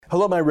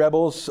Hello, my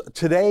rebels.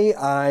 Today,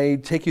 I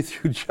take you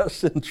through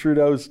Justin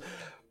Trudeau's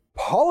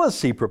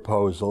policy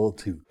proposal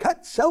to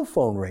cut cell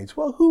phone rates.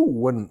 Well, who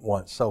wouldn't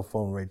want cell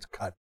phone rates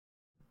cut?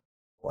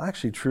 Well,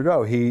 actually,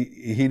 Trudeau, he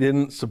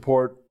didn't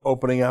support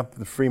opening up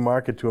the free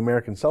market to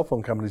American cell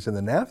phone companies in the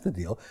NAFTA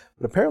deal,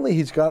 but apparently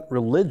he's got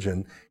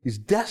religion. He's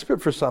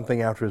desperate for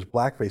something after his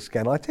blackface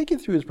scandal. I take you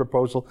through his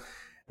proposal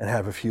and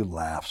have a few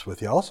laughs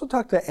with you. I also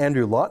talked to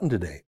Andrew Lawton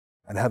today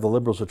and how the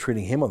Liberals are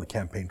treating him on the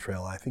campaign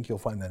trail. I think you'll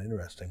find that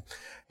interesting.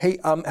 Hey,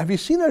 have you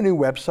seen our new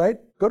website?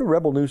 Go to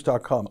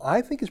rebelnews.com.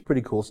 I think it's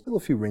pretty cool. Still a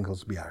few wrinkles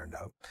to be ironed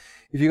out.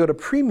 If you go to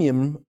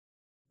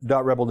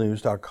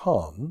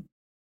premium.rebelnews.com,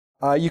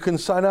 you can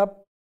sign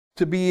up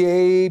to be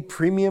a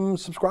premium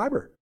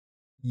subscriber.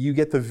 You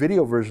get the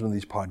video version of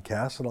these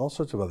podcasts and all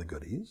sorts of other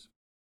goodies.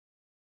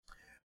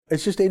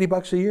 It's just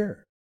 $80 a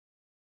year.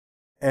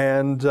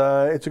 And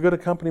it's a good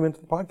accompaniment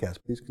to the podcast.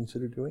 Please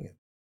consider doing it.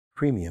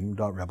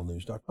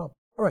 Premium.rebelnews.com.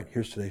 All right,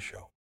 here's today's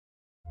show.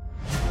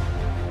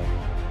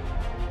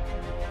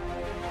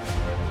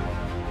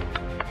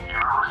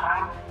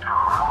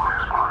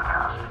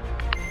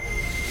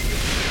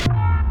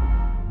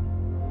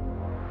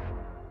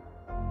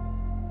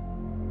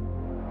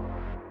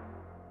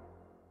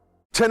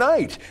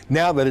 Tonight,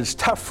 now that it's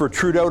tough for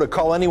Trudeau to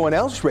call anyone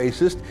else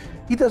racist,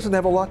 he doesn't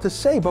have a lot to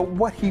say, but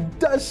what he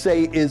does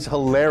say is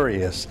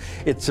hilarious.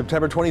 It's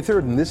September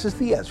 23rd, and this is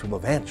the Ezra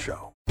Levant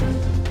Show.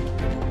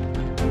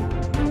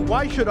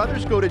 Why should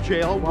others go to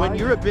jail when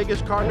you're the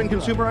biggest carbon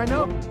consumer I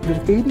know?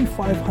 There's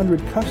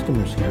 8,500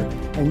 customers here,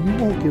 and you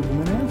won't give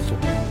them an answer.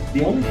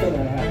 The only thing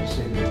I have to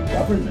say to the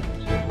government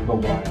about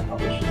why I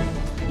publish it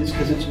is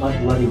because it's my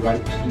bloody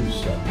right to do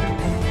so.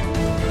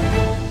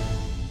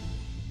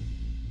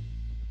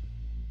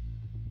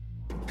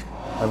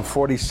 I'm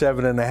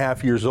 47 and a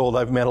half years old.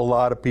 I've met a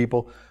lot of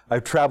people.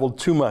 I've traveled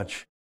too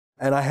much.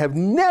 And I have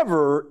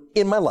never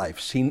in my life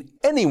seen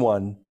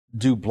anyone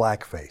do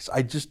blackface.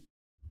 I just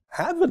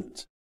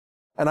haven't.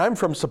 And I'm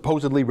from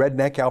supposedly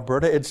redneck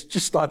Alberta. It's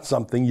just not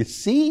something you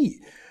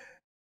see.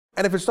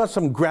 And if it's not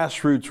some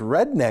grassroots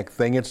redneck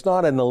thing, it's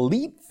not an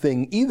elite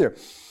thing either.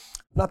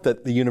 Not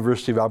that the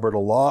University of Alberta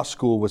Law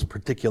School was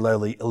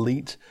particularly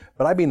elite,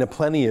 but I've been to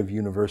plenty of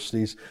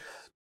universities.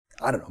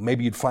 I don't know,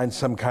 maybe you'd find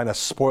some kind of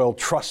spoiled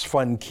trust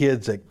fund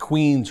kids at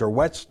Queen's or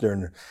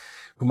Western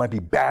who might be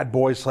bad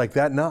boys like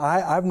that. No,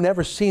 I've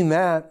never seen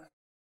that.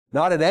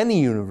 Not at any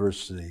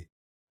university.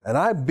 And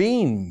I've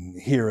been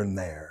here and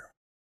there.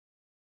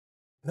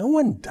 No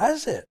one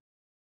does it.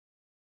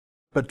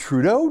 But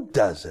Trudeau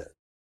does it.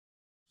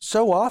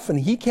 So often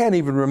he can't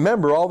even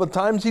remember all the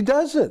times he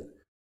does it.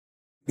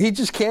 He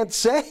just can't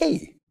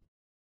say.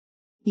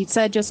 You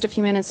said just a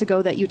few minutes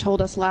ago that you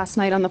told us last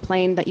night on the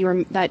plane that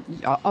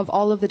of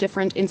all of the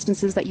different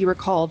instances that you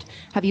recalled,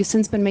 have you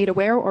since been made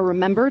aware or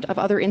remembered of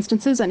other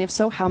instances, and if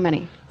so, how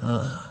many?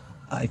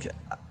 I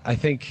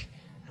think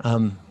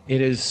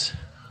it is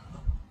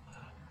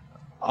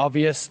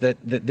obvious that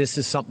this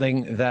is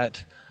something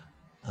that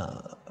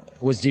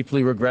was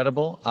deeply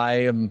regrettable. I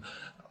am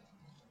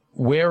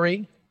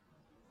wary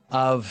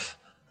of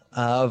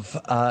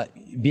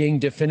being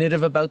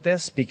definitive about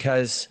this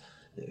because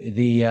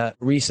the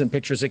recent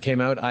pictures that came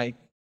out, I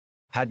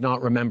had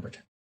not remembered.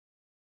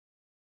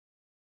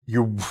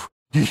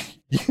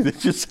 It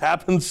just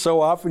happens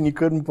so often you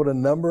couldn't put a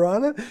number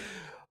on it?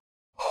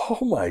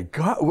 Oh my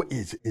God,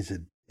 is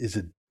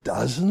it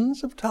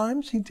dozens of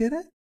times he did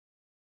it?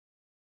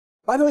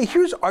 By the way,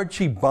 here's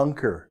Archie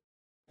Bunker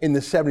in the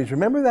 70s.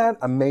 Remember that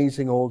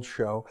amazing old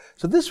show?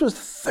 So this was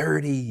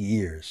 30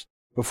 years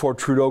before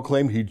Trudeau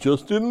claimed he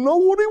just didn't know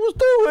what he was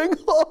doing.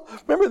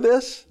 Remember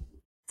this?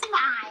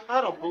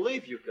 I don't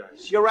believe you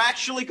guys. You're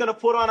actually going to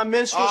put on a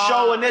minstrel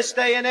show in this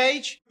day and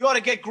age? You ought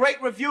to get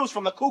great reviews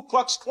from the Ku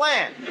Klux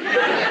Klan.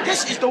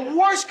 This is the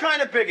worst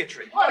kind of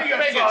bigotry. What are you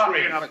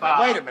talking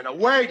about? Wait a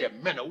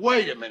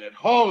minute.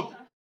 Hold it.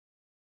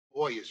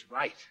 Boy is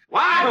right.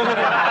 What?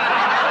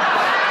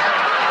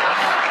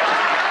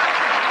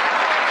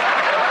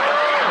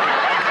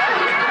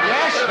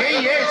 Yes,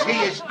 he is. He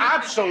is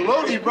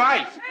absolutely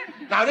right.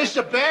 Now, this is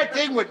a bad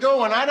thing we're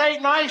doing. That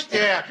ain't nice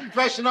there,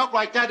 dressing up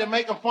like that and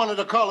making fun of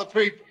the colored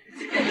people.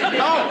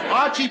 No,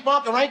 Archie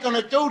Bunker ain't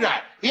gonna do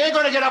that. He ain't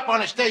gonna get up on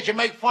the stage and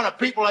make fun of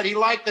people that he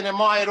liked and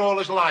admired all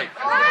his life.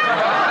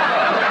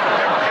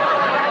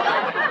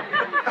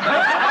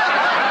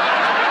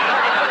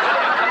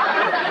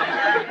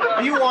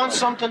 Are you on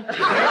something?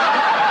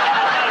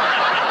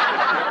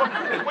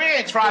 We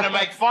ain't trying to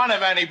make fun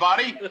of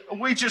anybody.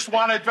 We just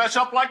want to dress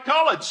up like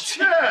coloreds.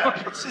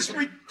 Yeah. This is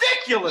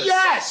ridiculous.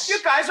 Yes. You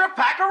guys are a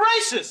pack of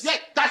racists. Yeah,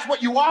 that's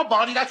what you are,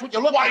 Barney. That's what you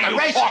look like. A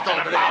racist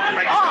over there.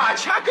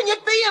 Arch, how can you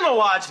be in a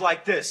lodge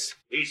like this?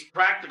 He's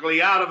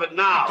practically out of it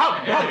now.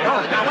 Oh,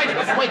 now,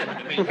 wait a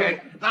minute,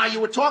 okay? Now, you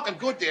were talking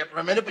good there for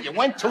a minute, but you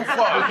went too far.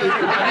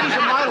 Now, these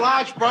are my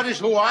lodge brothers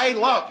who I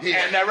love here.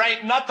 And there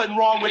ain't nothing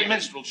wrong with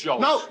minstrel shows.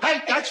 No,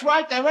 hey, that's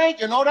right, there ain't.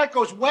 You know, that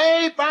goes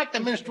way back to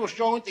minstrel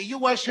show into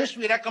U.S.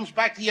 history. That comes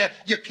back to your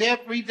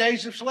carefree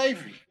days of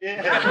slavery.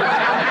 Yeah,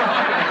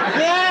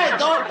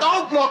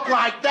 don't look look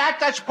like that.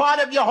 That's part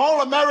of your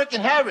whole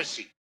American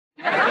heresy.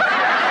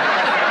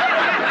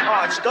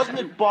 Arch, doesn't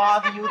it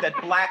bother you that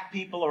black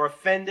people are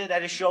offended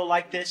at a show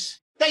like this?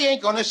 They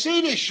ain't gonna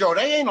see this show.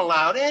 They ain't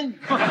allowed in.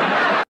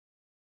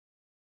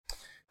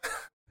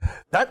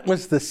 That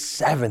was the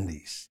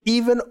 70s.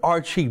 Even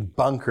Archie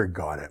Bunker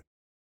got it.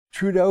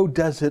 Trudeau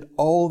does it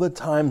all the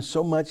time,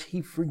 so much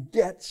he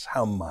forgets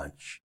how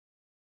much.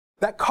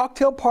 That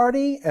cocktail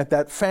party at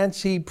that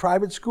fancy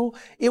private school,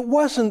 it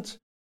wasn't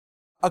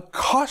a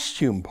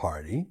costume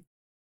party.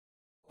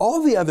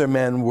 All the other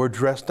men were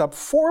dressed up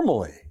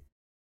formally,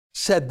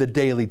 said the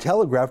Daily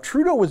Telegraph.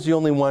 Trudeau was the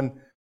only one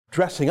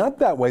dressing up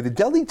that way. The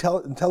Daily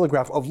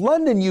Telegraph of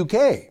London,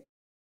 UK.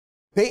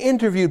 They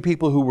interviewed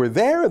people who were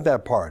there at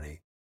that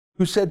party,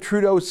 who said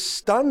Trudeau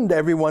stunned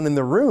everyone in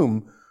the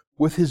room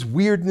with his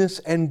weirdness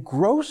and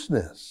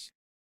grossness.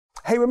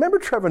 Hey, remember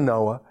Trevor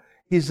Noah?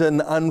 He's an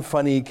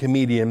unfunny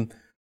comedian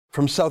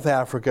from South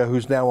Africa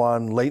who's now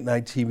on late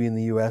night TV in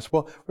the US.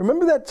 Well,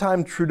 remember that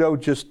time Trudeau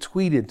just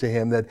tweeted to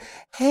him that,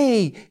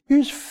 hey,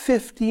 here's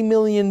 $50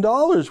 million,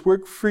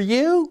 work for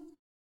you?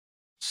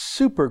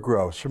 Super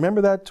gross.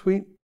 Remember that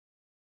tweet?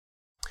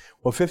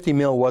 Well, 50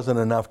 mil wasn't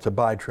enough to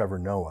buy Trevor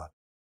Noah.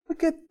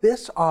 Look at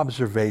this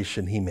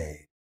observation he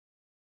made.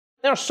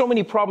 There are so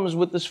many problems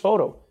with this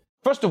photo.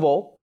 First of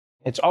all,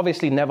 it's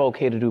obviously never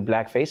okay to do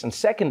blackface. And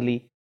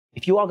secondly,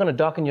 if you are going to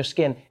darken your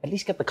skin, at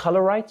least get the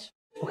color right,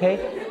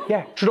 okay?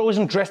 Yeah, Trudeau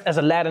isn't dressed as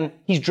Aladdin.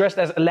 He's dressed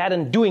as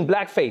Aladdin doing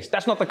blackface.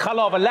 That's not the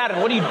color of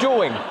Aladdin. What are you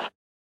doing?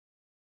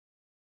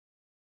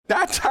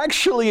 That's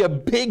actually a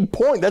big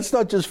point. That's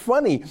not just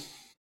funny.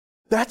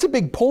 That's a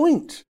big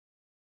point.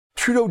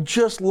 Trudeau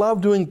just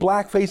loved doing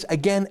blackface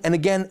again and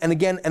again and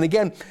again and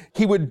again.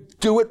 He would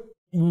do it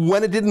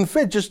when it didn't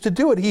fit, just to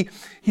do it.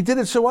 He did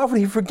it so often,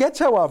 he forgets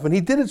how often.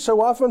 He did it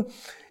so often,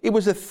 it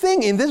was a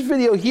thing. In this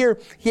video here,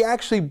 he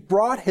actually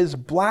brought his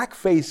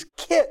blackface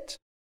kit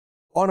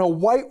on a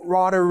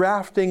whitewater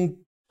rafting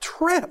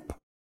trip.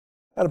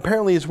 That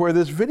apparently is where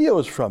this video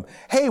is from.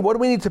 Hey, what do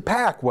we need to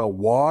pack? Well,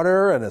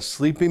 water and a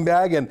sleeping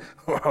bag and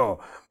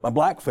my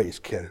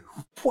blackface kit.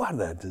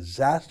 What a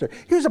disaster.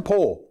 Here's a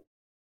poll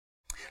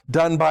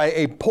done by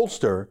a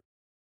pollster,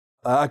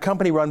 a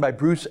company run by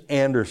Bruce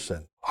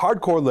Anderson.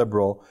 Hardcore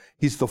liberal.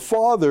 He's the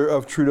father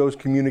of Trudeau's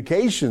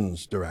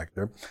communications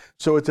director.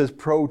 So it's as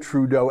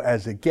pro-Trudeau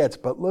as it gets.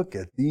 But look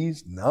at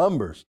these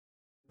numbers.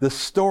 The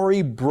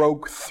story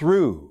broke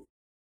through.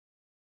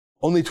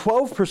 Only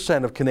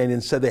 12% of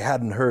Canadians said they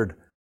hadn't heard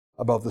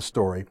about the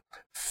story.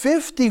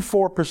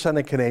 54%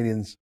 of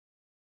Canadians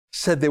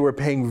said they were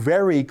paying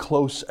very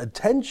close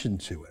attention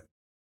to it.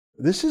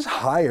 This is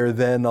higher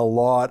than a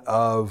lot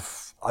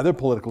of other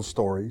political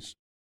stories,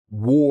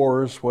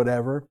 wars,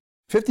 whatever.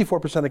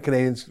 54% of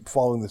Canadians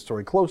following the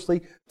story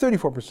closely,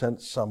 34%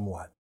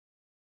 somewhat.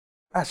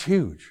 That's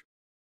huge.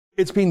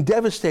 It's been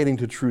devastating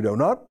to Trudeau,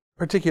 not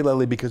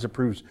particularly because it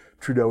proves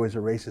Trudeau is a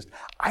racist.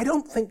 I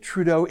don't think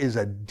Trudeau is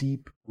a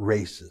deep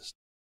racist.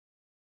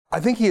 I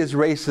think he has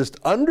racist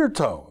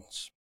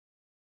undertones.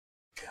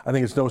 I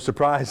think it's no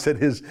surprise that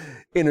his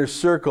inner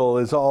circle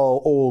is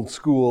all old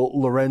school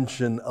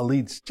Laurentian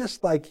elites,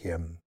 just like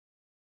him.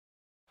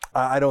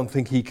 I don't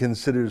think he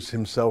considers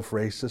himself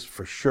racist.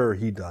 For sure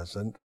he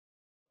doesn't.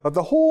 But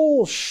the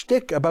whole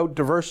shtick about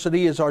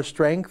diversity is our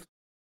strength,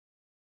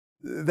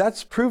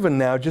 that's proven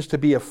now just to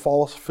be a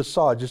false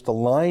facade, just a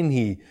line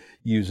he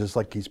uses,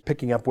 like he's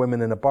picking up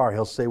women in a bar.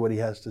 He'll say what he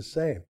has to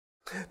say.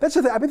 That's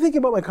the thing. I've been thinking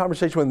about my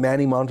conversation with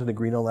Manny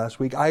Montenegrino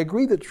last week. I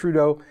agree that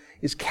Trudeau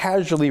is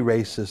casually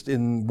racist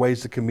in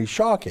ways that can be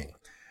shocking.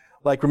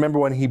 Like, remember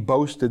when he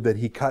boasted that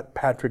he cut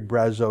Patrick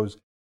Brazeau's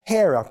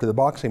hair after the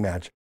boxing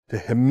match to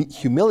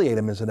humiliate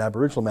him as an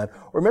Aboriginal man?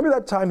 Or remember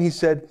that time he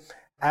said,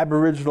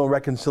 Aboriginal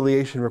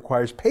reconciliation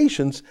requires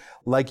patience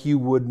like you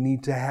would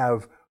need to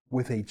have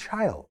with a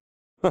child.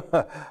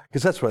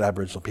 Because that's what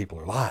Aboriginal people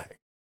are like.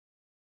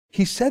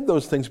 He said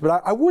those things,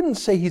 but I wouldn't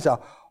say he's a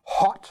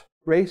hot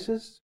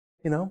racist,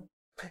 you know.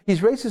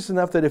 He's racist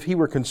enough that if he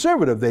were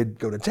conservative, they'd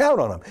go to town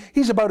on him.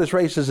 He's about as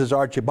racist as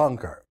Archie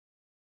Bunker.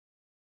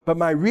 But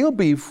my real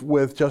beef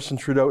with Justin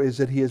Trudeau is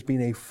that he has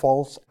been a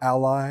false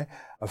ally,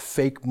 a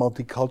fake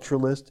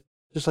multiculturalist,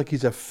 just like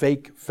he's a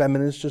fake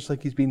feminist, just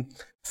like he's been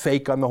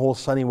fake on the whole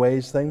Sunny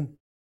Ways thing.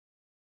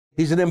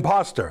 He's an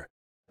imposter,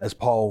 as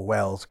Paul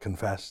Wells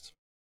confessed.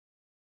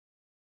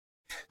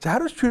 So how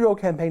does Trudeau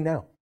campaign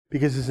now?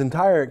 Because his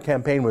entire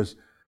campaign was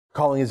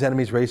calling his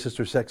enemies racist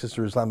or sexist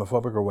or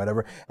Islamophobic or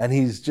whatever, and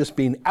he's just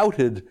been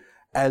outed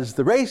as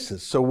the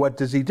racist. So what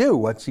does he do?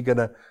 What's he going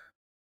to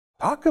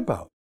talk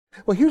about?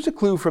 Well, here's a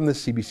clue from the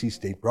CBC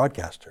state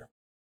broadcaster.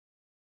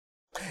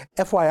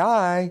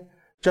 FYI,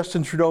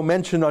 Justin Trudeau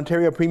mentioned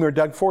Ontario Premier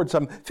Doug Ford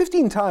some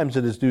 15 times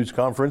at his news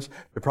conference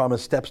to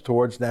promise steps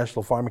towards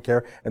national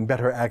pharmacare and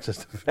better access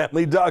to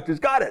family doctors.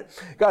 Got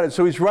it.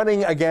 So he's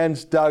running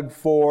against Doug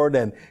Ford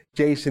and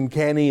Jason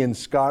Kenney and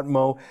Scott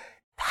Moe.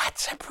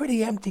 That's a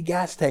pretty empty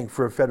gas tank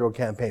for a federal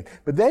campaign.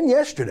 But then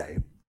yesterday,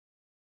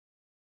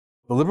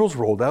 the Liberals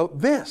rolled out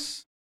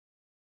this.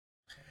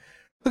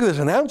 Look at this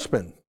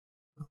announcement.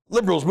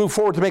 Liberals move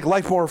forward to make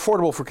life more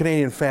affordable for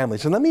Canadian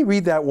families. And let me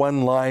read that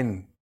one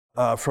line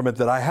from it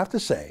that I have to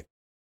say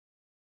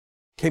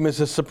came as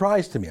a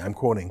surprise to me. I'm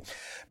quoting,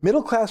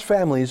 "Middle-class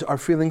families are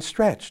feeling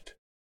stretched.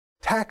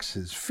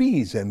 Taxes,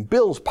 fees, and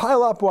bills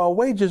pile up while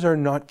wages are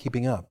not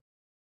keeping up."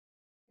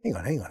 Hang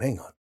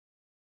on.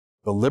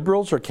 The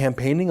Liberals are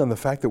campaigning on the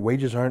fact that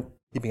wages aren't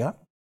keeping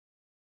up?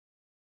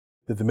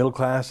 That the middle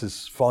class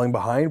is falling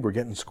behind, we're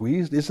getting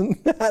squeezed?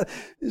 Isn't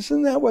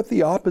that what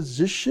the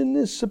opposition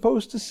is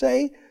supposed to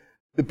say?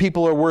 The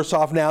people are worse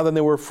off now than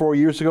they were 4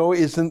 years ago?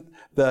 Isn't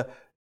the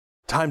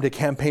time to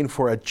campaign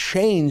for a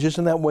change?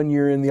 Isn't that when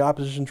you're in the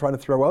opposition trying to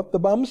throw out the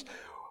bums?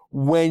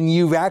 When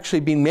you've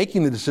actually been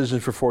making the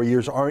decisions for 4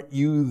 years, aren't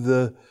you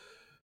the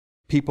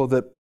people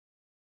that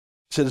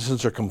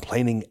citizens are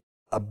complaining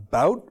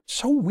about?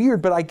 So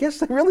weird, but I guess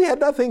they really had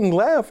nothing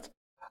left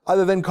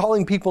other than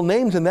calling people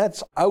names, and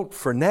that's out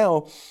for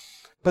now.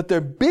 But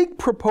their big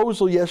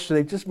proposal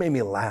yesterday just made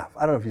me laugh.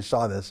 I don't know if you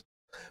saw this.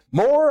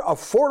 More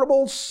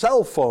affordable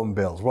cell phone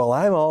bills. Well,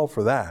 I'm all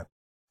for that.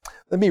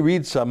 Let me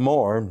read some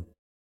more.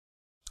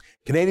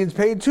 Canadians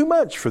paid too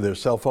much for their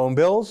cell phone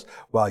bills.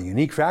 While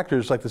unique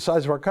factors like the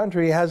size of our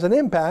country has an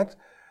impact,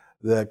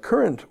 the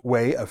current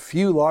way a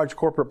few large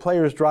corporate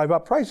players drive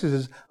up prices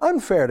is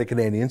unfair to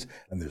Canadians,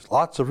 and there's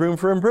lots of room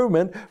for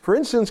improvement. For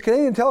instance,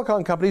 Canadian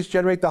telecom companies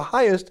generate the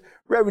highest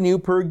revenue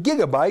per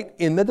gigabyte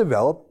in the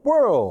developed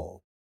world.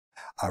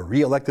 A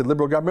re-elected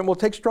Liberal government will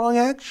take strong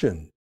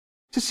action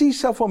to see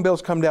cell phone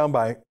bills come down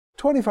by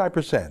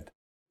 25%.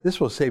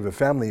 This will save a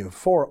family of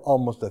four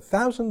almost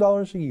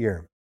 $1,000 a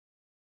year.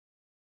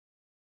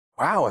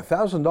 Wow,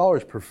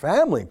 $1,000 per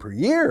family per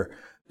year.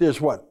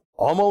 There's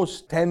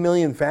almost 10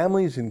 million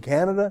families in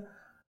Canada?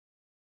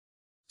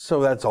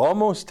 So that's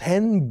almost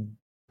 $10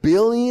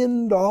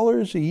 billion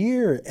a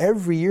year.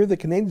 Every year the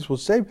Canadians will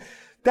save.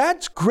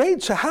 That's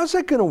great. So how's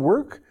that going to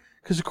work?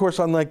 Because, of course,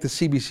 unlike the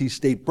CBC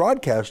state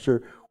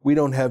broadcaster, we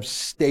don't have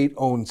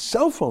state-owned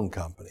cell phone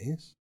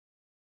companies.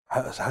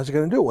 How's it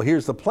going to do it? Well,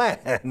 here's the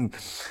plan.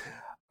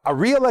 A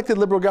re-elected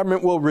Liberal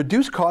government will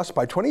reduce costs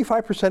by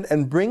 25%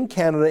 and bring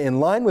Canada in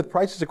line with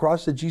prices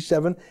across the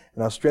G7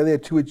 and Australia.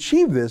 To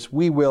achieve this,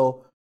 we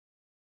will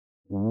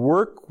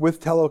work with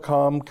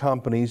telecom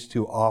companies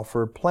to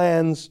offer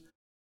plans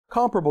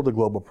comparable to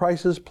global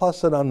prices,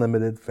 plus an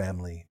unlimited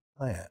family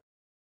plan.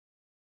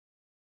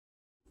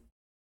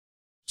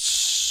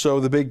 So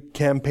the big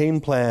campaign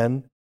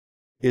plan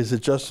is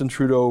that Justin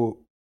Trudeau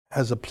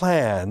has a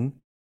plan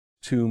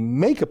to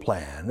make a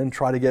plan and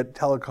try to get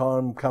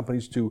telecom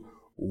companies to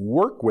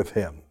work with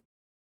him.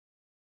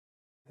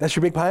 That's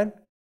your big plan?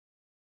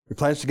 Your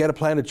plan is to get a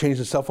plan to change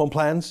the cell phone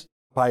plans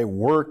by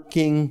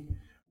working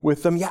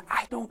with them? Yeah,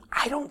 I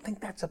don't think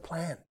that's a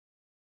plan.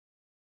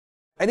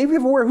 And even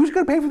if it were, who's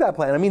going to pay for that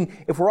plan? I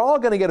mean, if we're all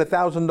going to get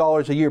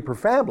 $1,000 a year per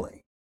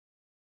family,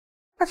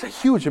 that's a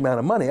huge amount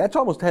of money. That's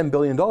almost $10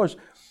 billion.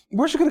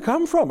 Where's it going to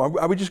come from?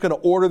 Are we just going to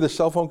order the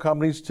cell phone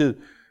companies to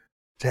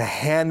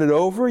hand it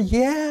over?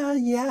 Yeah,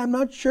 I'm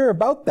not sure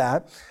about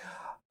that.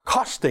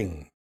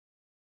 Costing.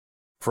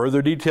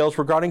 Further details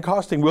regarding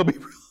costing will be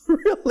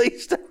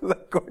released over the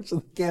course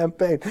of the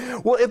campaign.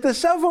 Well, if the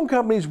cell phone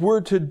companies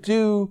were to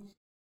do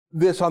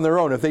this on their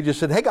own, if they just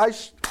said, hey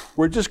guys,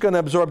 we're just going to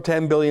absorb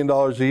 $10 billion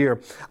a year,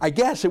 I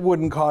guess it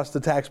wouldn't cost the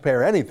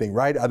taxpayer anything,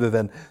 right? Other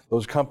than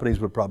those companies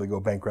would probably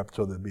go bankrupt,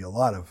 so there'd be a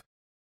lot of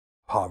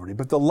poverty.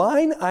 But the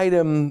line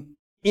item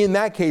in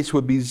that case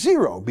would be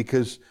zero,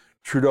 because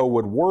Trudeau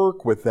would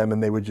work with them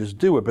and they would just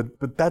do it.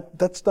 But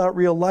that's not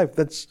real life.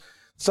 That's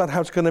not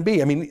how it's going to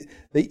be. I mean,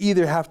 they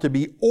either have to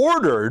be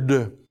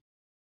ordered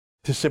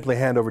to simply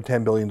hand over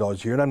 $10 billion a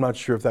year, and I'm not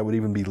sure if that would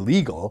even be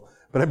legal,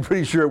 but I'm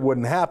pretty sure it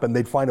wouldn't happen.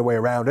 They'd find a way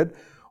around it,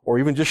 or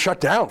even just shut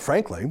down,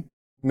 frankly. I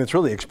mean, it's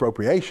really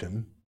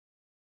expropriation.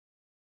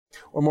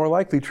 Or more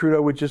likely,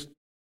 Trudeau would just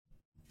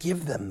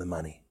give them the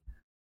money,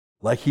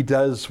 like he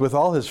does with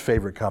all his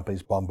favorite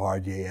companies,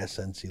 Bombardier,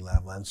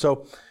 SNC-Lavalin.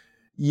 So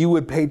you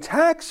would pay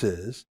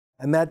taxes,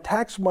 and that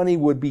tax money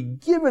would be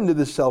given to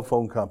the cell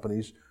phone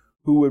companies,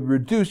 who would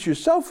reduce your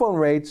cell phone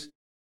rates,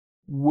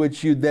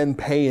 which you'd then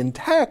pay in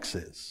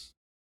taxes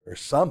or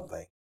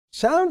something.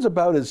 Sounds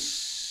about as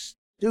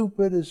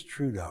stupid as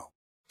Trudeau.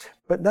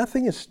 But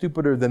nothing is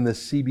stupider than the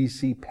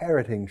CBC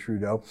parroting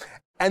Trudeau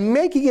and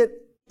making it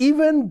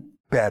even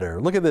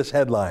better. Look at this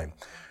headline.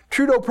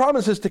 Trudeau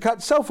promises to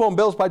cut cell phone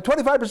bills by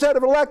 25%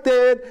 if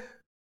elected.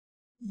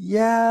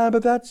 Yeah,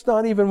 but that's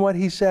not even what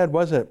he said,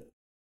 was it?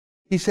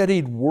 He said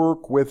he'd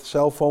work with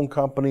cell phone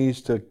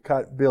companies to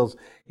cut bills.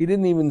 He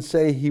didn't even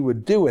say he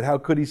would do it. How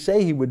could he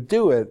say he would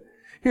do it?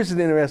 Here's an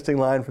interesting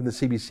line from the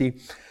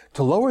CBC.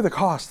 To lower the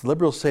cost, the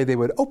Liberals say they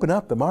would open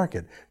up the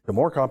market to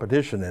more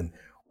competition and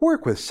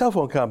work with cell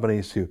phone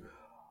companies to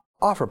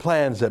offer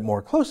plans that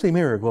more closely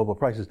mirror global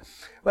prices.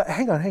 But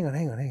hang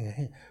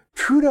on.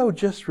 Trudeau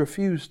just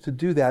refused to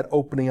do that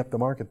opening up the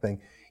market thing.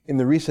 In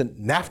the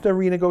recent NAFTA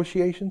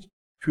renegotiations,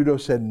 Trudeau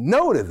said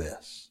no to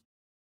this.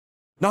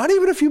 Not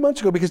even a few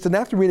months ago, because the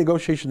NAFTA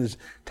renegotiation is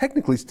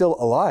technically still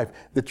alive.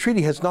 The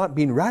treaty has not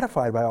been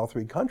ratified by all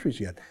three countries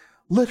yet.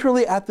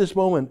 Literally at this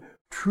moment,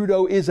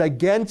 Trudeau is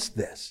against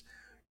this.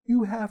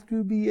 You have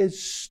to be as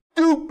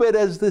stupid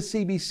as the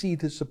CBC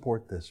to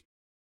support this.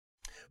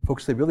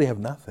 Folks, they really have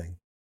nothing.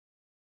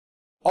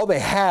 All they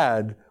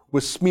had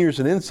was smears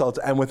and insults,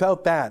 and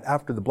without that,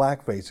 after the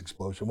blackface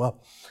explosion,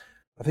 well,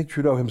 I think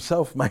Trudeau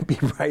himself might be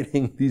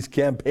writing these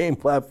campaign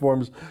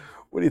platforms.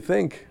 What do you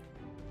think?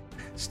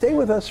 Stay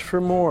with us for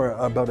more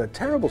about a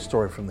terrible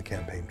story from the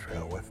campaign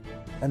trail with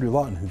Andrew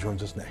Lawton, who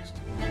joins us next.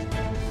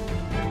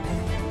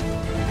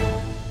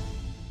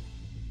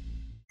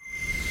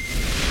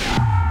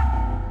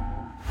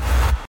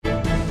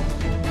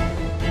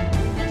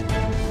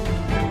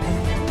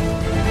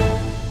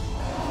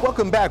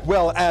 Welcome back.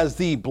 Well, as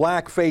the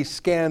blackface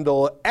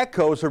scandal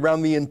echoes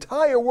around the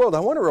entire world, I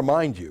want to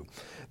remind you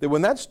that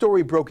when that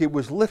story broke, it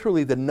was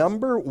literally the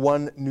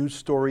 #1 news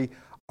story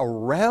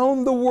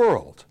around the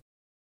world,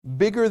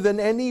 bigger than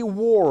any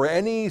war,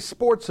 any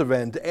sports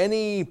event,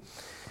 any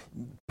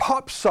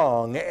pop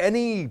song,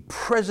 any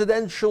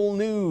presidential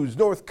news,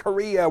 North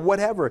Korea,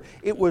 whatever.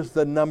 It was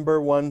the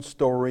 #1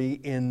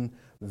 story in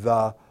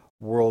the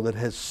world. It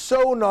has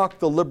so knocked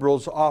the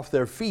Liberals off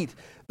their feet,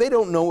 they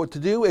don't know what to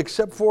do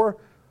except for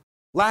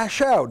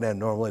lash out. And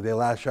normally they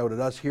lash out at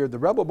us here at the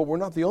Rebel, but we're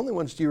not the only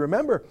ones. Do you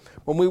remember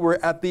when we were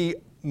at the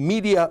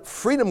Media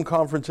Freedom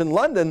Conference in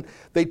London,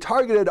 they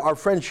targeted our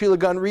friend Sheila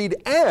Gunn Reid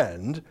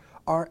and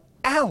our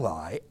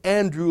ally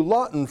Andrew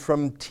Lawton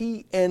from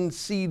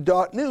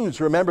TNC.News.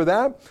 Remember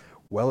that?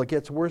 Well, it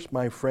gets worse,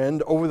 my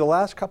friend. Over the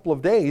last couple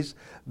of days,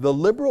 the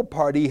Liberal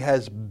Party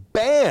has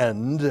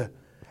banned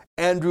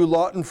Andrew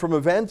Lawton from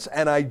events,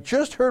 and I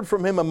just heard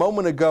from him a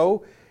moment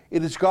ago.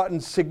 It has gotten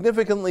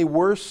significantly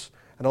worse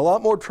and a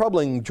lot more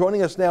troubling.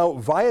 Joining us now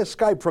via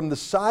Skype from the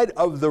side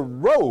of the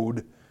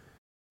road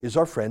is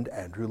our friend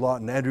Andrew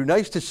Lawton. Andrew,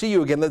 nice to see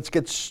you again. Let's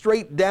get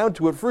straight down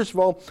to it. First of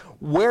all,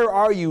 where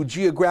are you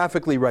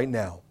geographically right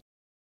now?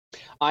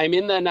 I'm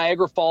in the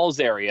Niagara Falls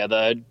area.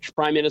 The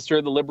Prime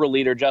Minister, the Liberal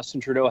leader, Justin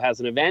Trudeau, has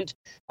an event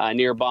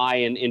nearby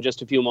in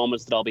just a few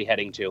moments that I'll be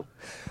heading to.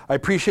 I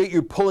appreciate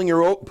you pulling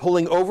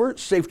over.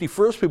 Safety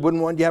first. We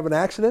wouldn't want you to have an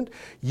accident.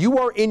 You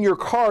are in your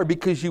car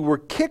because you were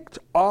kicked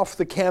off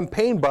the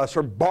campaign bus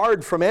or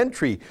barred from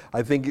entry.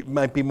 I think it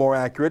might be more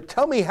accurate.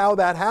 Tell me how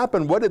that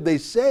happened. What did they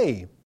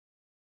say?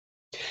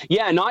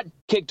 Yeah, not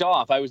kicked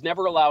off. I was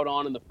never allowed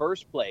on in the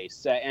first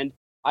place. And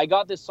I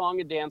got this song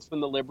and dance from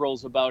the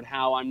Liberals about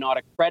how I'm not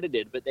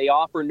accredited, but they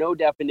offer no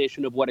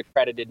definition of what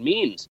accredited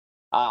means.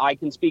 I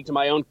can speak to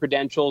my own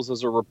credentials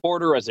as a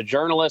reporter, as a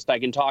journalist. I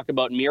can talk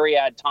about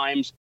myriad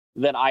times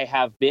that I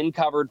have been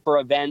covered for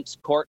events,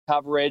 court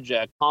coverage,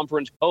 a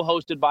conference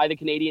co-hosted by the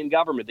Canadian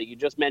government that you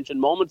just mentioned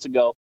moments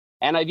ago.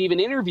 And I've even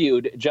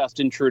interviewed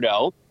Justin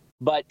Trudeau.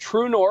 But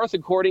True North,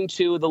 according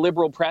to the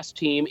Liberal press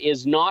team,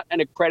 is not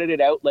an accredited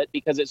outlet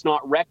because it's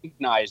not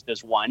recognized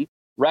as one.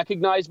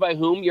 Recognized by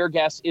whom? Your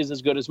guess is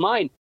as good as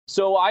mine.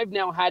 So I've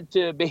now had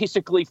to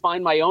basically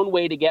find my own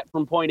way to get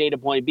from point A to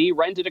point B,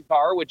 rented a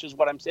car, which is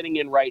what I'm sitting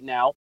in right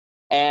now,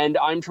 and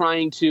I'm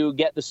trying to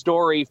get the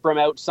story from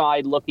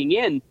outside looking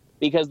in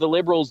because the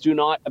Liberals do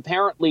not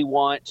apparently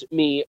want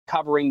me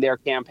covering their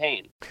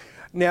campaign.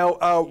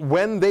 Now,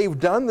 when they've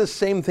done the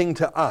same thing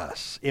to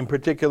us, in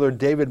particular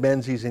David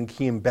Menzies and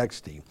Cian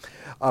Bexte,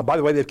 by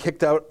the way, they've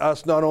kicked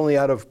us not only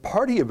out of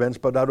party events,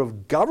 but out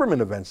of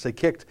government events. They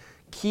kicked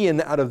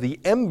Cian out of the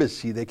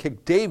embassy. They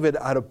kicked David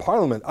out of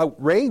Parliament.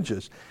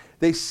 Outrageous.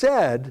 They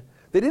said,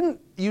 they didn't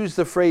use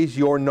the phrase,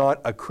 you're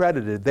not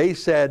accredited. They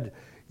said,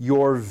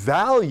 your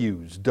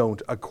values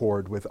don't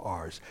accord with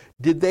ours.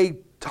 Did they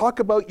talk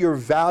about your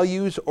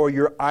values or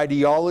your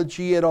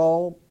ideology at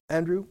all,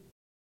 Andrew?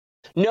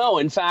 No,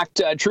 in fact,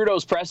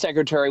 Trudeau's press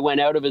secretary went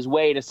out of his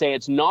way to say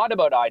it's not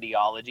about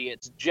ideology,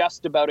 it's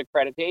just about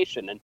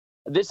accreditation. And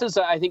this is,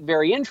 I think,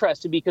 very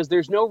interesting because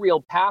there's no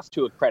real path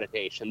to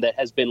accreditation that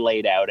has been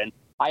laid out. And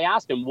I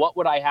asked him, what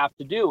would I have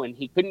to do? And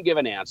he couldn't give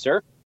an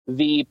answer.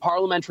 The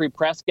Parliamentary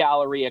Press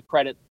Gallery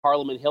accredits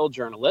Parliament Hill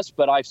journalists,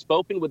 but I've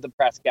spoken with the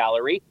press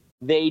gallery.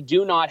 They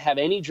do not have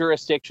any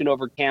jurisdiction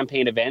over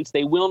campaign events.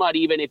 They will not,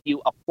 even if you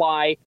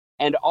apply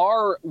and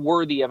are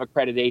worthy of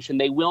accreditation,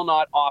 they will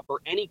not offer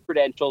any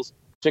credentials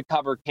to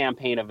cover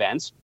campaign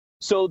events.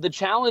 So the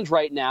challenge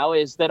right now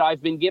is that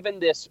I've been given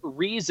this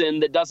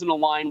reason that doesn't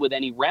align with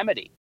any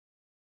remedy.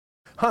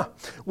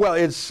 Well,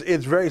 it's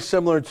very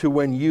similar to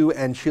when you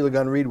and Sheila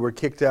Gunn Reid were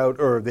kicked out,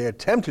 or they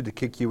attempted to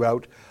kick you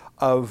out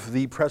of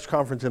the press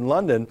conference in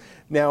London.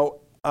 Now,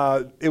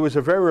 it was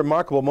a very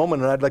remarkable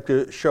moment, and I'd like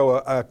to show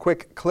a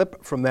quick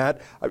clip from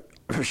that. I've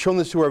shown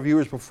this to our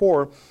viewers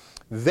before.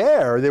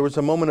 There was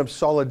a moment of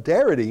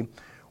solidarity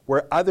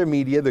where other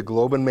media, the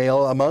Globe and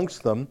Mail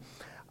amongst them,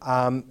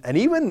 and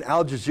even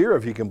Al Jazeera,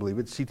 if you can believe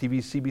it, CTV,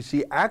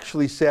 CBC,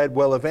 actually said,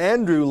 well, if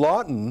Andrew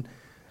Lawton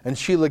and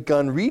Sheila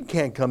Gunn Reid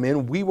can't come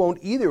in, we won't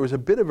either. It was a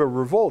bit of a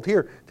revolt.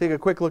 Here, take a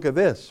quick look at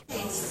this.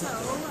 Okay, so,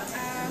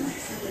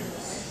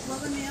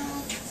 Globe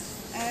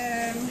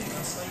and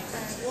Mail,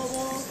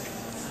 Global,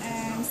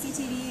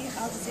 CTV,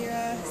 Al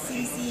Jazeera,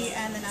 CBC,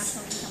 and the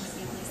National can come with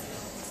me, please.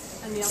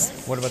 And the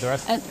others? What about the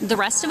rest? The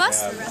rest of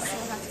us? The rest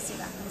will have to see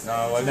that.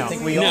 No, I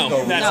think we all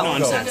go. That's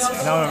nonsense.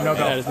 No go.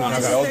 That is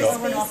nonsense. We all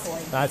go.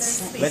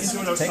 Let's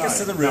Take us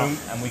to the room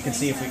and we can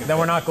see if we can. Then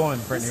we're not going,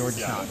 Brittany. We're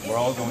just not. We're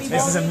all going.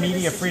 This is a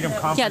media freedom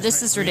conference. Yeah,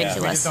 this is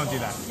ridiculous. We just don't do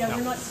that. Yeah,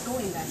 we're not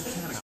going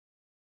then.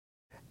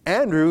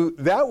 Andrew,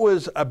 that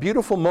was a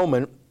beautiful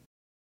moment,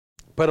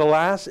 but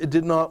alas, it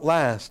did not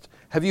last.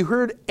 Have you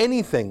heard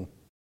anything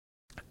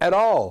at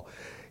all,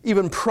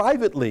 even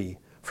privately,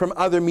 from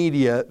other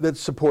media that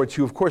supports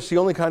you? Of course, the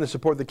only kind of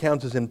support that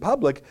counts is in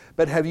public,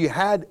 but have you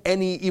had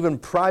any even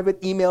private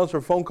emails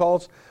or phone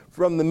calls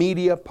from the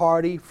media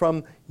party,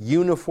 from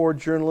Unifor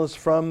journalists,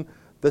 from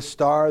the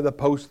Star, the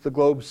Post, the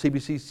Globe,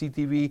 CBC,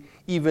 CTV,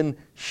 even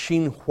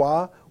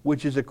Xinhua,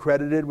 which is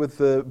accredited with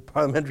the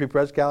Parliamentary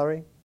Press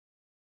Gallery?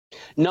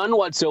 None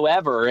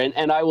whatsoever.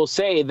 And I will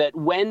say that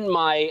when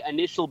my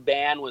initial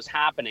ban was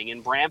happening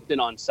in Brampton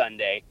on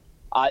Sunday,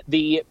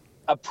 the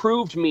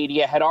approved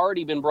media had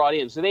already been brought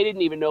in. So they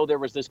didn't even know there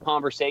was this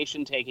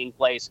conversation taking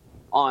place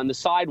on the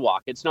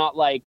sidewalk. It's not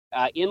like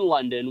in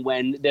London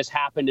when this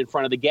happened in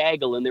front of the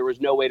gaggle and there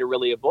was no way to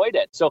really avoid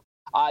it. So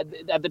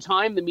at the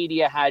time, the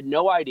media had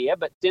no idea.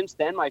 But since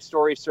then, my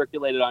story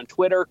circulated on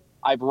Twitter.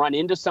 I've run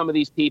into some of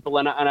these people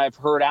and I've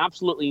heard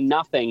absolutely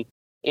nothing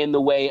in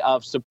the way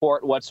of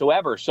support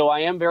whatsoever. So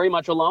I am very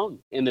much alone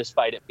in this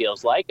fight, it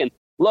feels like. And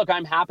look,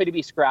 I'm happy to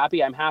be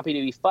scrappy. I'm happy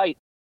to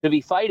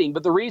be fighting.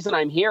 But the reason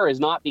I'm here is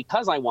not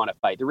because I want to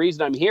fight. The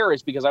reason I'm here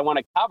is because I want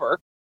to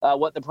cover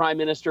what the Prime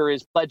Minister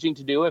is pledging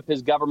to do if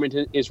his government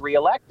is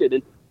reelected.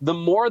 And the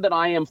more that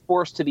I am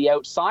forced to the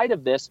outside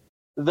of this,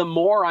 the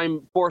more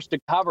I'm forced to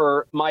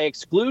cover my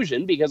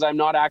exclusion because I'm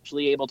not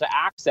actually able to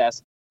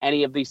access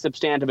any of the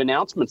substantive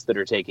announcements that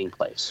are taking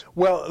place.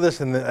 Well,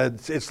 listen,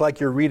 it's like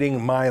you're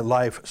reading my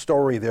life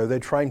story there. They're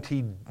trying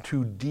to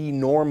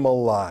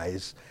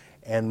denormalize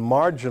and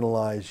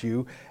marginalize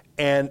you.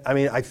 And I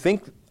mean, I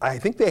think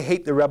they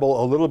hate the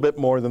rebel a little bit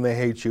more than they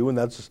hate you, and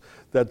that's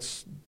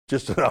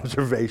just an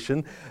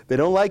observation. They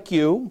don't like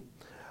you,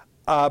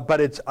 but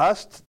it's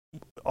us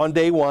on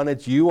day one,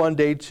 it's you on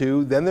day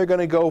two. Then they're going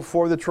to go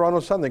for the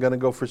Toronto Sun. They're going to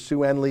go for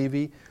Sue Ann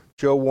Levy,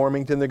 Joe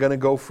Warmington. They're going to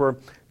go for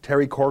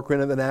Terry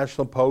Corcoran at the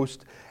National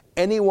Post.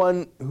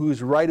 Anyone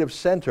who's right of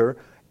center,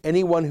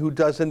 anyone who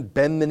doesn't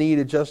bend the knee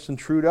to Justin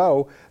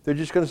Trudeau, they're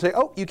just going to say,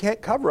 oh, you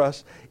can't cover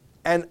us.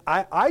 And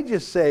I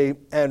just say,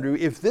 Andrew,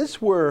 if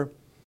this were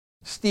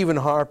Stephen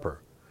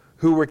Harper,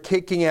 who were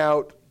kicking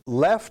out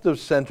left of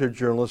center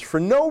journalists for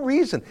no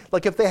reason,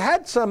 like if they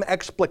had some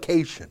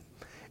explication,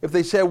 if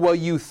they said, well,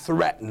 you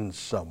threatened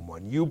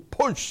someone, you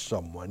pushed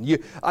someone,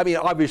 I mean,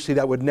 obviously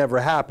that would never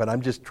happen.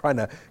 I'm just trying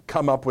to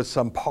come up with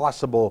some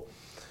possible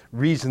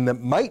reason that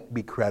might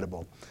be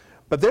credible.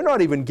 But they're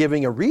not even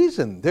giving a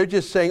reason. They're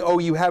just saying, oh,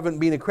 you haven't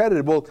been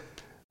accredited. Well,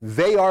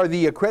 they are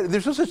the accredited.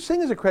 There's no such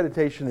thing as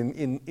accreditation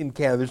in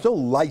Canada. There's no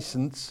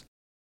license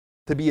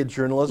to be a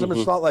journalism. Mm-hmm.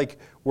 It's not like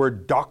we're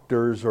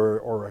doctors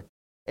or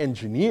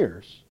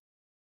engineers.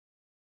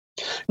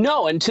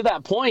 No, and to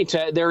that point,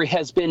 there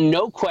has been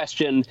no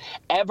question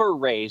ever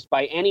raised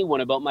by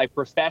anyone about my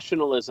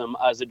professionalism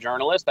as a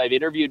journalist. I've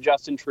interviewed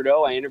Justin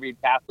Trudeau. I interviewed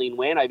Kathleen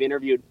Wynne. I've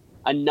interviewed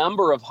a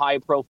number of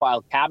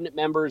high-profile cabinet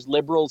members,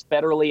 Liberals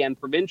federally and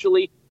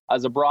provincially,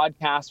 as a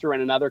broadcaster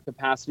and in other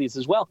capacities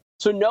as well.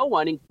 So no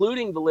one,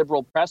 including the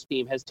Liberal press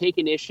team, has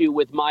taken issue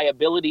with my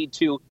ability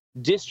to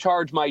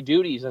discharge my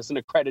duties as an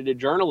accredited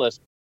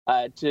journalist,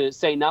 to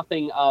say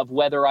nothing of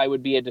whether I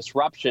would be a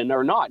disruption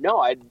or not. No,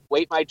 I'd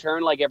wait my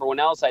turn like everyone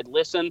else. I'd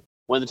listen.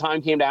 When the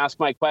time came to ask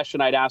my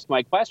question, I'd ask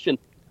my question.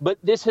 But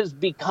this has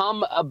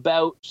become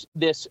about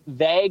this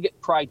vague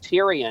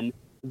criterion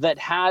that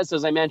has,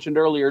 as I mentioned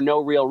earlier, no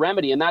real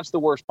remedy. And that's the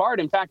worst part.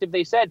 In fact, if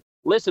they said,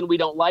 listen, we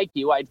don't like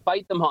you, I'd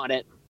fight them on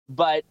it.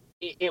 But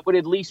it would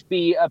at least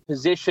be a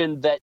position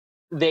that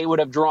they would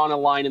have drawn a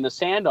line in the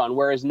sand on.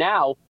 Whereas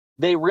now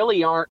they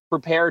really aren't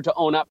prepared to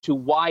own up to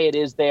why it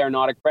is they are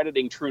not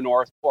accrediting True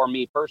North or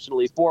me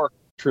personally for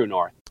True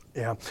North.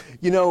 Yeah.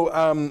 You know,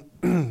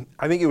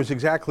 I think it was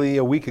exactly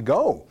a week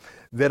ago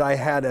that I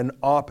had an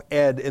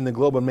op-ed in the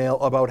Globe and Mail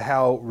about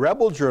how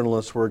rebel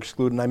journalists were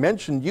excluded. And I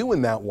mentioned you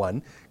in that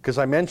one because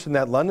I mentioned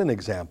that London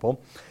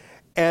example.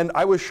 And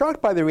I was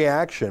shocked by the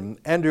reaction.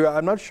 Andrew,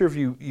 I'm not sure if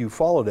you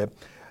followed it.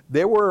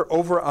 There were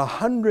over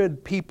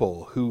 100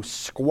 people who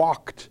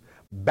squawked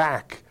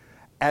back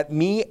at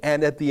me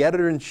and at the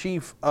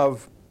editor-in-chief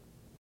of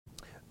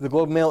the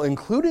Globe and Mail,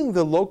 including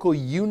the local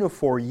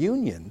Unifor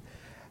union.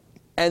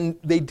 And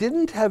they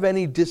didn't have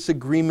any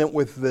disagreement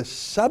with the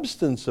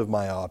substance of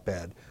my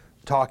op-ed,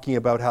 talking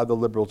about how the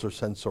Liberals are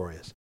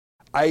censorious.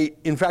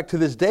 In fact, to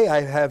this day,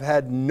 I have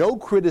had no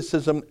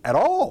criticism at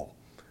all,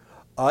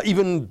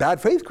 even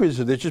bad faith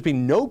criticism. There's just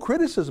been no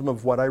criticism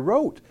of what I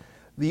wrote.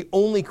 The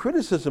only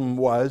criticism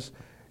was,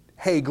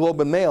 hey,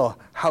 Globe and Mail,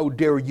 how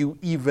dare you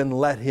even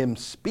let him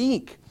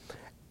speak?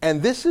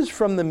 And this is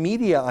from the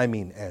media, I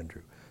mean,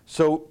 Andrew.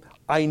 So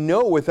I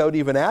know without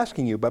even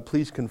asking you, but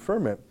please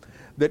confirm it,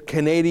 that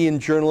Canadian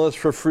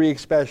Journalists for Free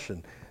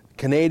Expression,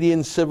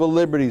 Canadian Civil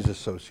Liberties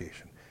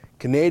Association,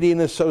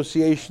 Canadian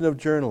Association of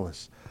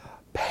Journalists,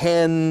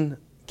 PEN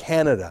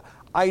Canada,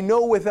 I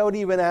know without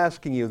even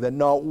asking you that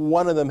not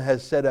one of them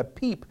has said a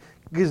peep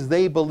because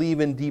they believe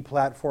in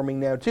deplatforming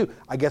now too.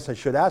 I guess I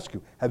should ask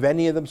you, have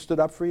any of them stood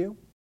up for you?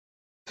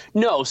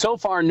 No, so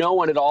far no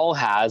one at all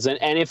has.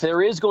 And if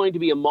there is going to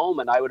be a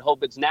moment, I would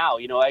hope it's now.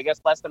 You know, I guess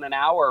less than an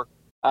hour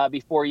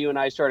before you and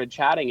I started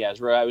chatting,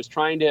 Ezra, I was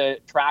trying to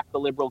track the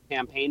Liberal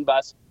campaign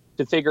bus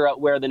to figure out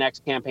where the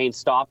next campaign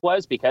stop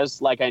was because,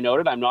 like I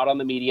noted, I'm not on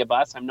the media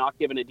bus. I'm not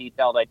given a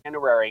detailed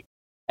itinerary.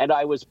 And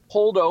I was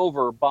pulled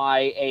over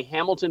by a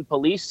Hamilton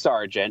police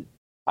sergeant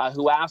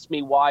who asked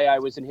me why I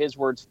was, in his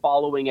words,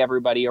 following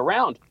everybody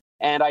around.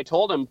 And I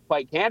told him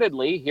quite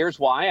candidly, here's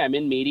why. I'm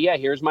in media.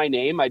 Here's my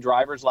name, my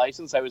driver's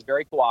license. I was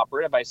very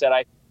cooperative. I said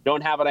I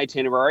don't have an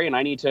itinerary and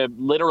I need to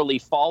literally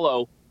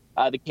follow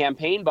the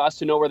campaign bus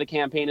to know where the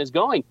campaign is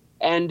going.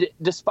 And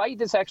despite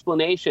this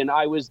explanation,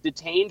 I was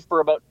detained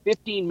for about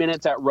 15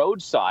 minutes at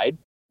roadside,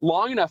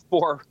 long enough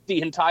for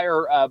the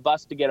entire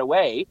bus to get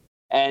away.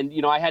 And,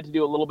 you know, I had to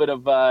do a little bit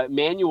of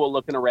manual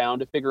looking around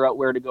to figure out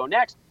where to go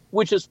next,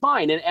 which is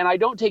fine. And I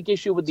don't take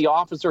issue with the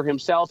officer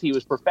himself. He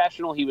was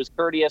professional. He was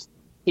courteous.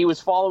 He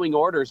was following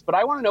orders. But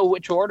I want to know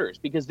which orders,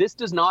 because this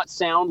does not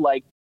sound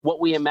like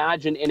what we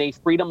imagine in a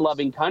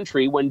freedom-loving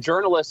country when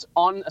journalists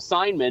on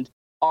assignment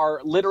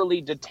are literally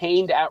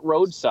detained at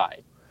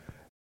roadside.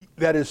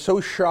 That is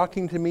so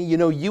shocking to me. You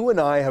know, you and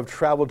I have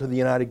traveled to the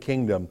United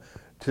Kingdom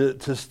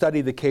to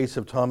study the case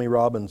of Tommy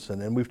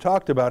Robinson, and we've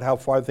talked about how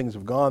far things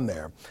have gone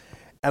there.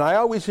 And I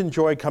always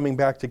enjoy coming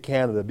back to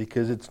Canada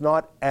because it's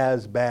not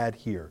as bad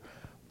here.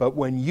 But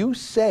when you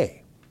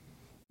say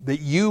that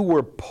you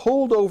were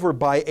pulled over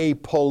by a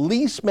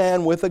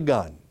policeman with a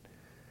gun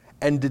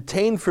and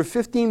detained for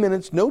 15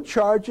 minutes, no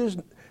charges,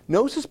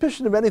 no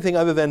suspicion of anything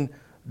other than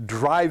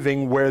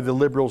driving where the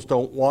Liberals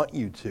don't want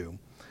you to,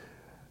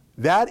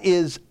 that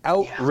is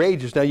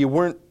outrageous. Now, you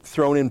weren't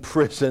thrown in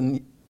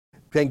prison.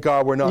 Thank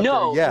God we're not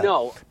there yet.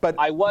 No, but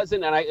I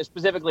wasn't, and I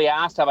specifically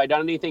asked, have I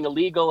done anything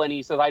illegal? And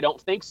he says, I don't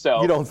think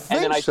so. You don't think so?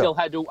 And then I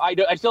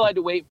still had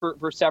to wait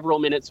for several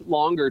minutes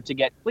longer to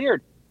get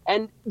cleared.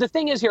 And the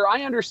thing is here,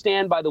 I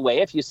understand, by the way,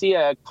 if you see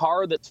a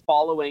car that's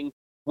following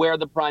where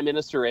the Prime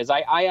Minister is,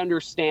 I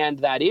understand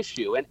that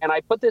issue. And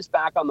I put this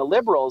back on the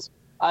Liberals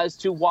as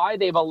to why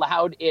they've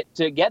allowed it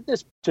to get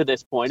to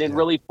this point and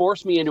really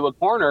force me into a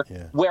corner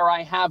where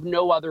I have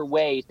no other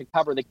way to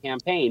cover the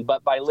campaign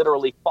but by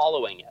literally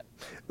following it.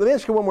 Let me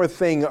ask you one more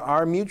thing.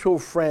 Our mutual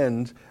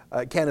friend,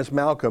 Candice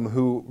Malcolm,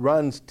 who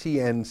runs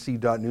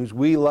TNC.news,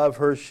 we love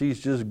her.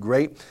 She's just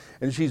great.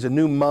 And she's a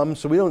new mom,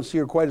 so we don't see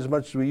her quite as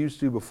much as we used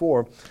to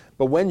before.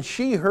 But when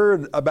she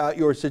heard about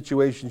your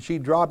situation, she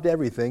dropped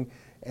everything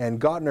and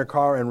got in her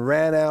car and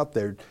ran out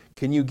there.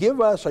 Can you give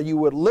us, are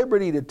you at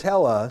liberty to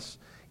tell us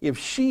if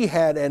she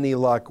had any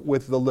luck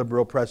with the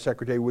Liberal press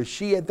secretary? Was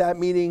she at that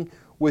meeting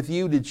with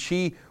you?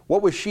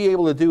 What was she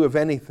able to do, if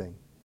anything?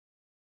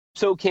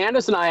 So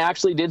Candice and I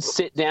actually did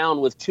sit down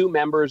with two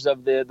members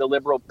of the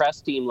Liberal press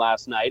team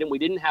last night, and we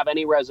didn't have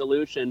any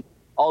resolution,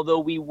 although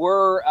we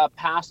were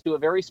passed to a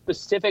very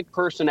specific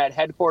person at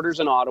headquarters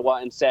in Ottawa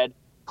and said,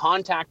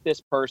 contact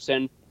this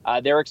person.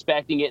 They're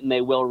expecting it and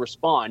they will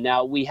respond.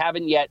 Now, we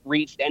haven't yet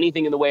reached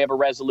anything in the way of a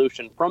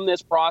resolution from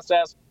this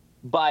process.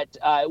 But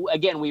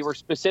again, we were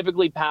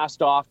specifically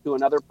passed off to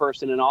another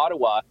person in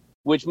Ottawa,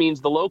 which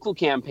means the local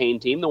campaign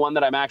team, the one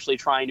that I'm actually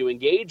trying to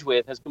engage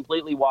with, has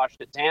completely washed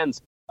its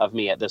hands of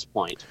me at this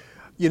point.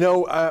 You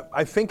know,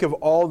 I think of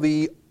all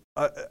the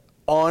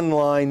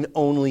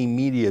online-only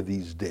media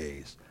these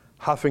days,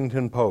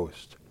 Huffington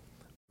Post,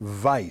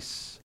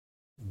 Vice,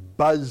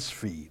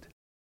 BuzzFeed.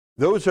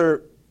 Those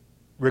are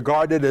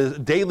regarded as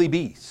Daily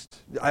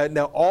Beast.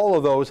 Now, all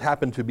of those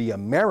happen to be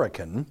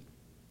American,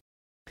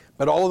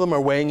 but all of them are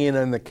weighing in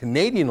on the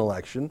Canadian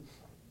election,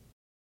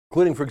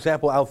 including, for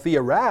example,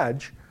 Althea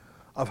Raj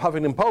of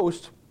Huffington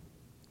Post,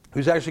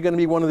 who's actually going to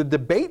be one of the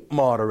debate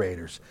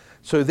moderators.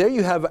 So there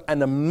you have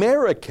an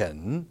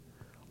American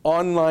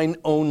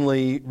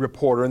online-only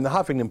reporter, and the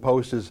Huffington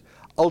Post is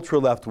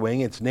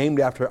ultra-left-wing. It's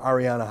named after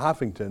Arianna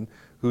Huffington,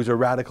 who's a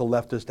radical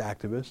leftist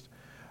activist.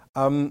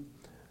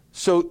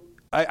 So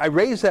I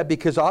raise that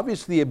because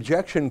obviously the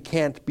objection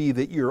can't be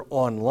that you're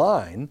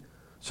online.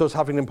 So is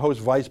Huffington Post,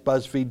 Vice,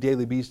 BuzzFeed,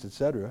 Daily Beast,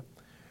 etc.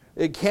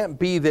 It can't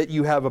be that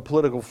you have a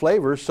political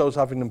flavor. So is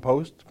Huffington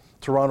Post,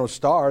 Toronto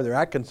Star, their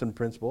Atkinson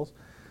principles.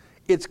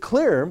 It's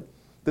clear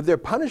that they're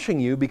punishing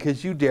you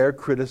because you dare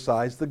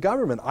criticize the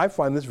government. I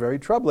find this very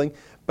troubling,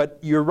 but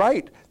you're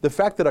right. The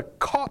fact that a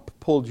cop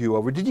pulled you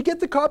over. Did you get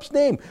the cop's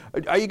name?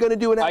 Are you going to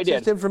do an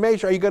access to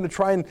information? Are you going to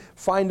try and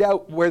find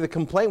out where the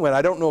complaint went?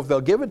 I don't know if they'll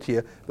give it to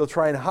you. They'll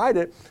try and hide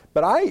it.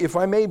 But if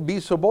I may be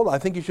so bold, I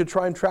think you should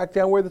try and track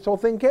down where this whole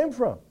thing came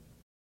from.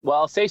 Well,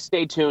 I'll say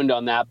stay tuned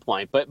on that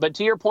point. But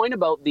to your point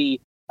about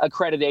the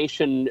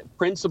accreditation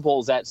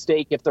principles at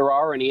stake, if there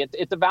are any,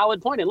 it's a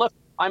valid point. And look,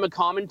 I'm a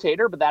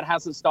commentator, but that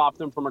hasn't stopped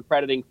them from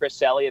accrediting Chris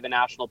Selly of the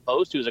National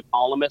Post, who's a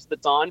columnist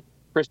that's on.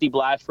 Christy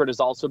Blatchford has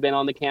also been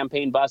on the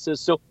campaign buses.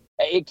 So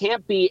it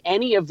can't be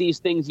any of these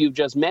things you've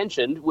just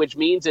mentioned, which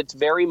means it's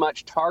very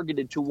much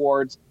targeted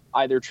towards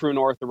either True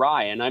North or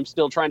I. And I'm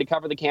still trying to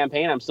cover the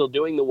campaign. I'm still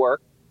doing the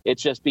work.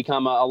 it's just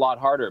become a lot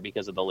harder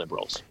because of the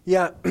Liberals.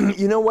 Yeah,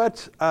 you know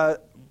what?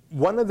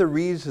 One of the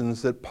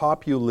reasons that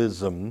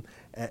populism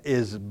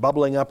is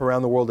bubbling up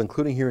around the world,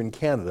 including here in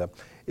Canada,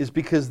 is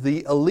because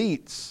the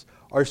elites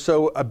are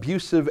so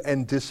abusive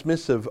and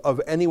dismissive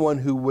of anyone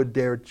who would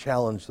dare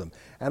challenge them.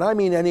 And I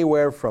mean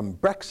anywhere from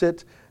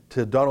Brexit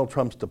to Donald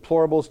Trump's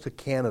deplorables to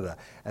Canada.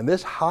 And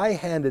this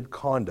high-handed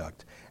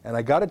conduct, and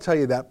I got to tell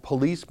you, that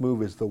police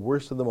move is the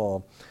worst of them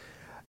all.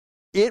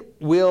 It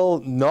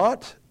will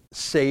not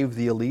save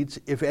the elites.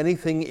 If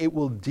anything, it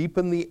will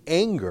deepen the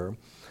anger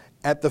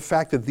at the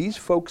fact that these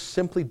folks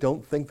simply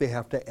don't think they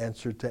have to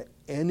answer to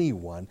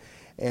anyone.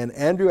 And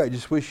Andrew, I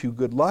just wish you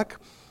good luck.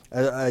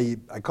 I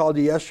called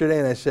you yesterday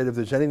and I said, if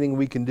there's anything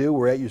we can do,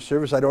 we're at your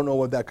service. I don't know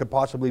what that could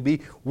possibly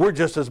be. We're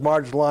just as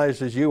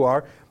marginalized as you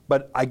are.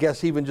 But I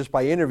guess even just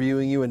by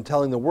interviewing you and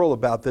telling the world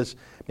about this,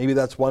 maybe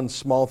that's one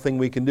small thing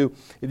we can do.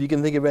 If you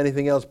can think of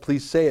anything else,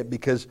 please say it,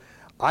 because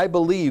I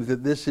believe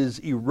that this is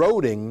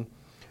eroding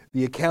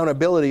the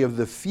accountability of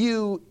the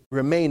few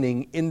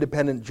remaining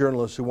independent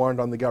journalists who aren't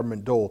on the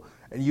government dole.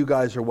 And you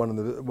guys are one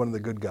of the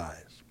good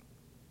guys.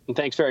 And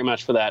thanks very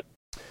much for that.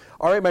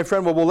 All right, my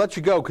friend, well, we'll let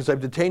you go because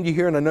I've detained you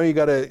here, and I know you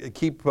got to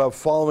keep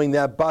following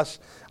that bus.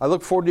 I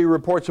look forward to your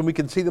reports, and we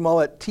can see them all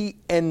at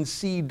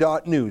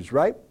tnc.news,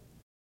 right?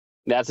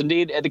 That's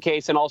indeed the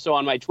case, and also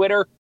on my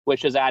Twitter,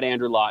 which is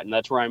 @AndrewLawton.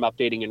 That's where I'm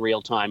updating in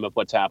real time of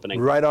what's happening.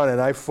 Right on,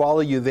 and I follow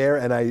you there,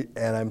 and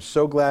I'm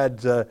so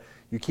glad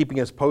you're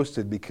keeping us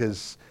posted,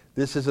 because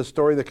this is a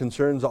story that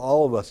concerns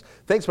all of us.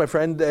 Thanks, my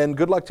friend, and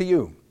good luck to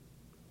you.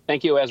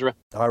 Thank you, Ezra.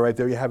 All right,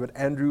 there you have it.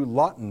 Andrew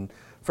Lawton,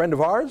 friend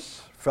of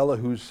ours, fellow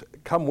who's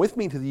come with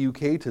me to the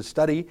UK to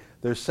study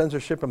their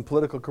censorship and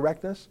political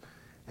correctness,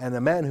 and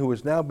a man who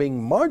is now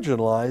being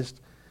marginalized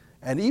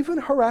and even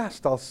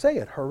harassed, I'll say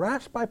it,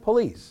 harassed by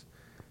police,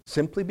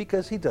 simply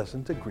because he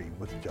doesn't agree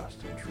with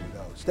Justin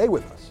Trudeau. Stay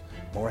with us.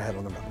 More ahead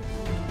on the Rebel.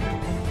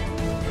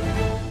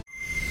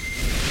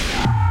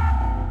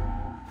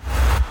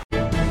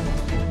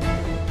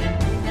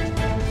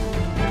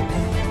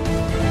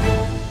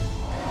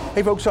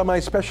 Hey folks, on my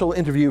special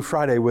interview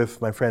Friday with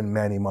my friend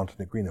Manny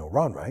Montenegrino,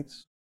 Ron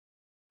writes,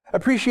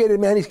 appreciated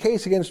Manny's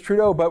case against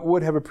Trudeau, but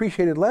would have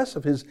appreciated less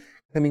of his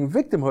claiming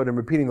victimhood and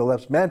repeating the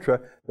left's mantra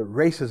that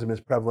racism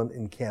is prevalent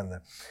in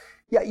Canada.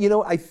 Yeah, you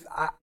know, I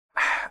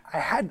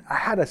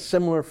had a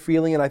similar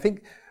feeling, and I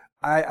think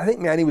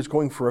Manny was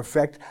going for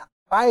effect.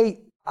 I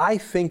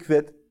think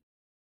that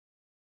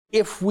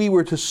if we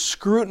were to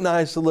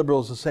scrutinize the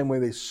Liberals the same way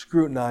they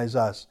scrutinize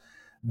us,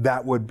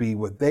 that would be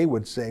what they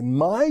would say.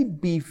 My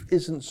beef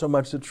isn't so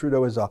much that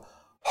Trudeau is a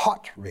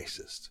hot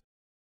racist.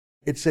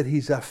 It's that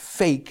he's a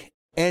fake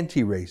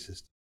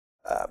anti-racist.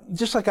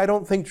 Just like I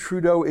don't think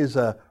Trudeau is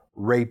a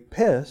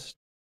rapist.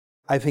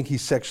 I think he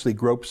sexually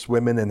gropes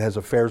women and has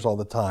affairs all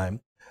the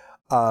time.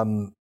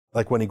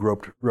 Like when he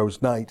groped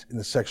Rose Knight in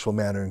a sexual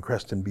manner in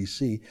Creston,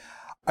 BC.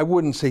 I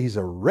wouldn't say he's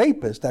a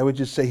rapist. I would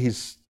just say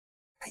he's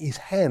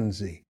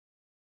handsy.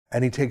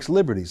 And he takes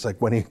liberties,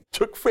 like when he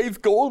took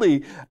Faith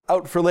Goldie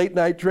out for late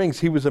night drinks.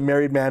 He was a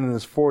married man in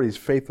his 40s.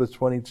 Faith was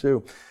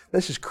 22.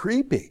 This is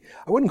creepy.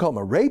 I wouldn't call him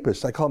a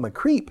rapist. I call him a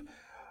creep.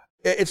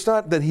 It's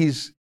not that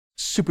he's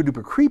super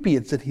duper creepy.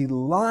 It's that he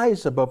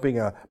lies about being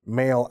a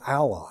male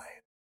ally.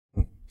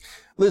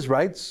 Liz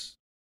writes,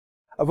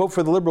 a vote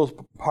for the Liberal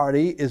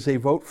Party is a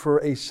vote for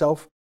a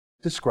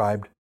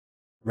self-described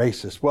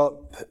racist.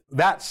 Well,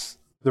 that's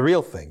the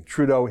real thing.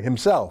 Trudeau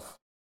himself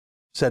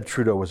said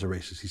Trudeau was a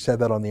racist. He said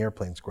that on the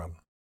airplane scrum.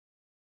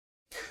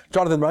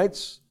 Jonathan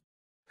writes,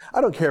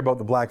 I don't care about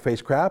the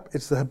blackface crap.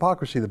 It's the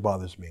hypocrisy that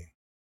bothers me.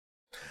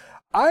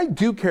 I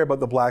do care about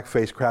the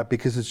blackface crap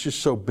because it's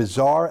just so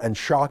bizarre and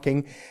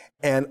shocking,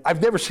 and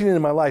I've never seen it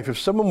in my life. If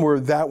someone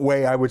were that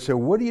way, I would say,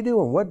 what are you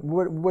doing?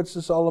 What's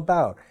this all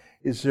about?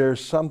 Is there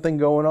something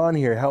going on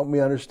here? Help me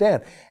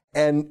understand.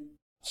 And,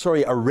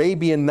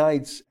 Arabian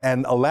Nights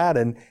and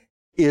Aladdin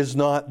is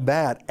not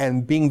that.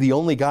 And being the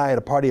only guy at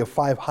a party of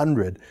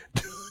 500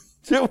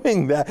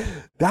 doing that,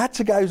 that's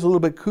a guy who's a little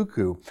bit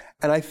cuckoo.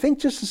 And I think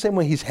just the same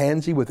way he's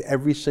handsy with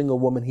every single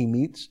woman he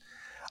meets,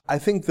 I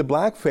think the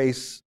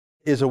blackface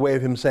is a way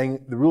of him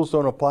saying, the rules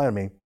don't apply to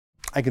me.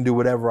 I can do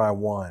whatever I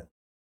want.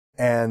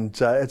 And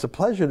it's a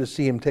pleasure to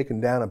see him taken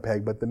down a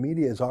peg, but the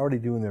media is already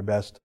doing their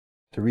best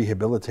to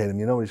rehabilitate him.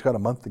 You know, he's got a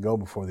month to go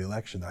before the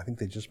election. I think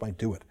they just might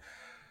do it.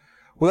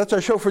 Well, that's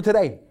our show for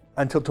today.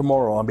 Until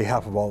tomorrow, on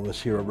behalf of all of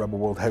us here at Rebel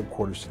World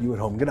Headquarters, to you at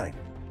home, good night.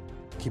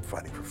 Keep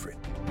fighting for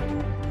freedom.